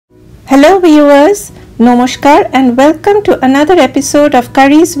Hello viewers, Namaskar and welcome to another episode of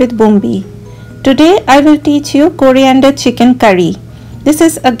Curries with Bumbi. Today I will teach you Coriander Chicken Curry. This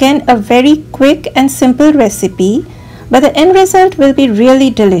is again a very quick and simple recipe, but the end result will be really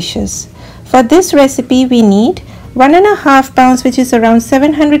delicious. For this recipe we need 1.5 pounds, which is around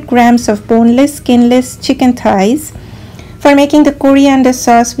 700 grams of boneless, skinless chicken thighs. For making the coriander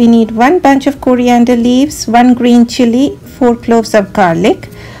sauce we need 1 bunch of coriander leaves, 1 green chilli, 4 cloves of garlic,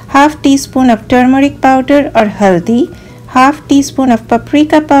 half teaspoon of turmeric powder or haldi, half teaspoon of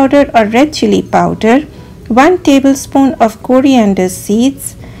paprika powder or red chili powder, 1 tablespoon of coriander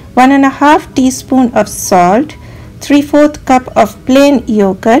seeds, 1.5 teaspoon of salt, 3/4 cup of plain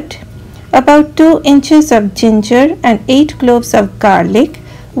yogurt, about 2 inches of ginger and 8 cloves of garlic,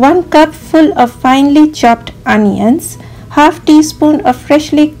 1 cup full of finely chopped onions, half teaspoon of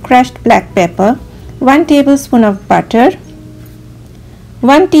freshly crushed black pepper, 1 tablespoon of butter,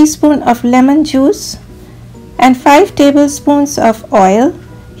 1 teaspoon of lemon juice and 5 tablespoons of oil.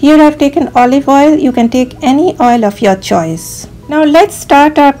 Here I have taken olive oil. You can take any oil of your choice. Now let's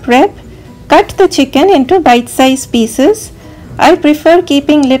start our prep. Cut the chicken into bite-sized pieces. I prefer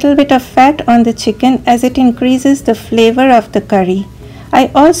keeping little bit of fat on the chicken as it increases the flavor of the curry. I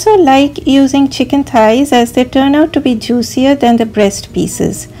also like using chicken thighs as they turn out to be juicier than the breast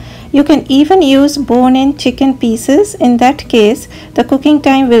pieces. You can even use bone-in chicken pieces. In that case, the cooking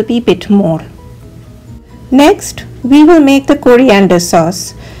time will be a bit more. Next, we will make the coriander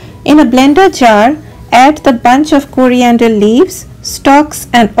sauce. In a blender jar, add the bunch of coriander leaves, stalks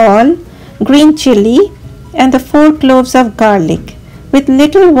and all, green chilli and the 4 cloves of garlic. With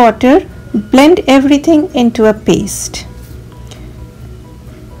little water, blend everything into a paste.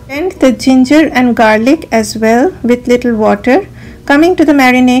 Blend the ginger and garlic as well with little water. Coming to the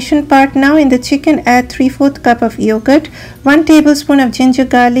marination part now, in the chicken add 3/4 cup of yogurt, 1 tablespoon of ginger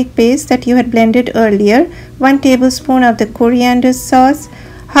garlic paste that you had blended earlier, 1 tablespoon of the coriander sauce,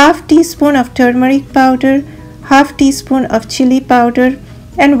 half teaspoon of turmeric powder, half teaspoon of chili powder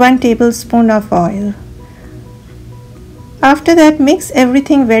and 1 tablespoon of oil. After that, mix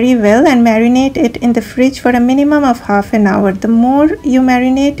everything very well and marinate it in the fridge for a minimum of half an hour. The more you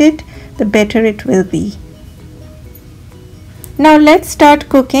marinate it, the better it will be. Now let's start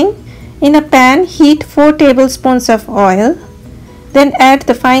cooking. In a pan, heat 4 tablespoons of oil. Then add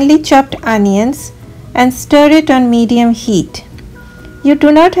the finely chopped onions and stir it on medium heat. You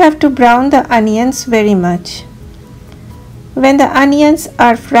do not have to brown the onions very much. When the onions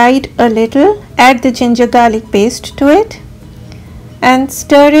are fried a little, add the ginger garlic paste to it and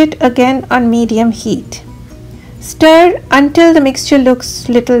stir it again on medium heat. Stir until the mixture looks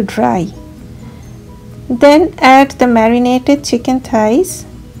little dry. Then add the marinated chicken thighs.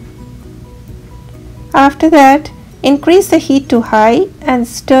 After that, increase the heat to high and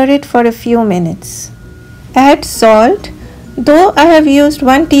stir it for a few minutes. Add salt. Though I have used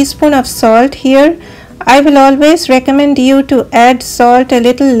 1 teaspoon of salt here, I will always recommend you to add salt a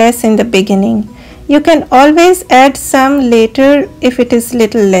little less in the beginning. You can always add some later if it is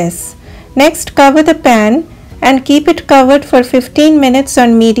little less. Next, cover the pan and keep it covered for 15 minutes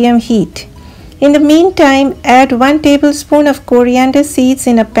on medium heat. In the meantime, add 1 tablespoon of coriander seeds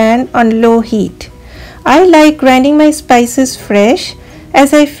in a pan on low heat. I like grinding my spices fresh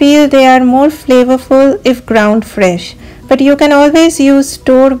as I feel they are more flavorful if ground fresh, but you can always use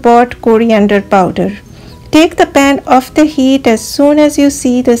store-bought coriander powder. Take the pan off the heat as soon as you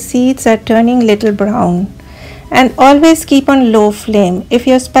see the seeds are turning little brown, and always keep on low flame. If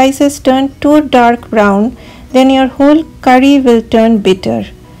your spices turn too dark brown, then your whole curry will turn bitter.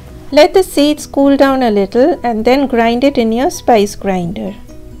 Let the seeds cool down a little and then grind it in your spice grinder.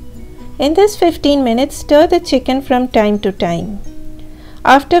 In this 15 minutes, stir the chicken from time to time.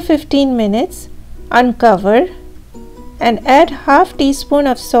 After 15 minutes, uncover and add half teaspoon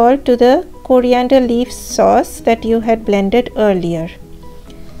of salt to the coriander leaf sauce that you had blended earlier.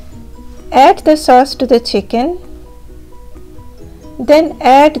 Add the sauce to the chicken. Then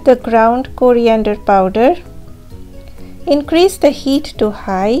add the ground coriander powder. Increase the heat to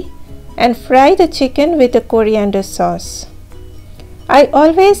high and fry the chicken with the coriander sauce. I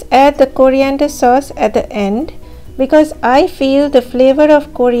always add the coriander sauce at the end because I feel the flavor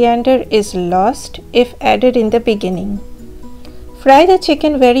of coriander is lost if added in the beginning. Fry the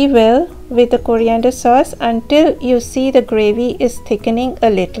chicken very well with the coriander sauce until you see the gravy is thickening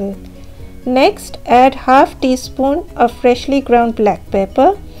a little. Next, add half teaspoon of freshly ground black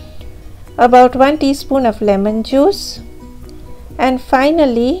pepper, about 1 teaspoon of lemon juice, and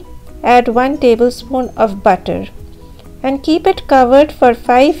finally add 1 tablespoon of butter and keep it covered for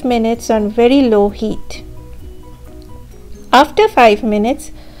 5 minutes on very low heat. After 5 minutes,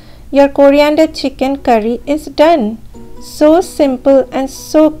 Your coriander chicken curry is done. So simple and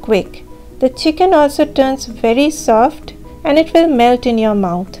so quick. The chicken also turns very soft and it will melt in your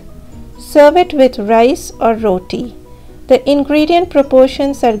mouth. Serve it with rice or roti. The ingredient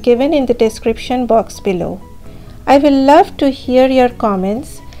proportions are given in the description box below. I will love to hear your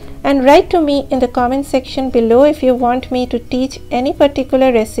comments and write to me in the comment section below if you want me to teach any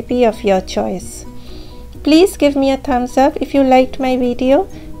particular recipe of your choice. Please give me a thumbs up if you liked my video.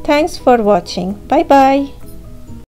 Thanks for watching. Bye bye.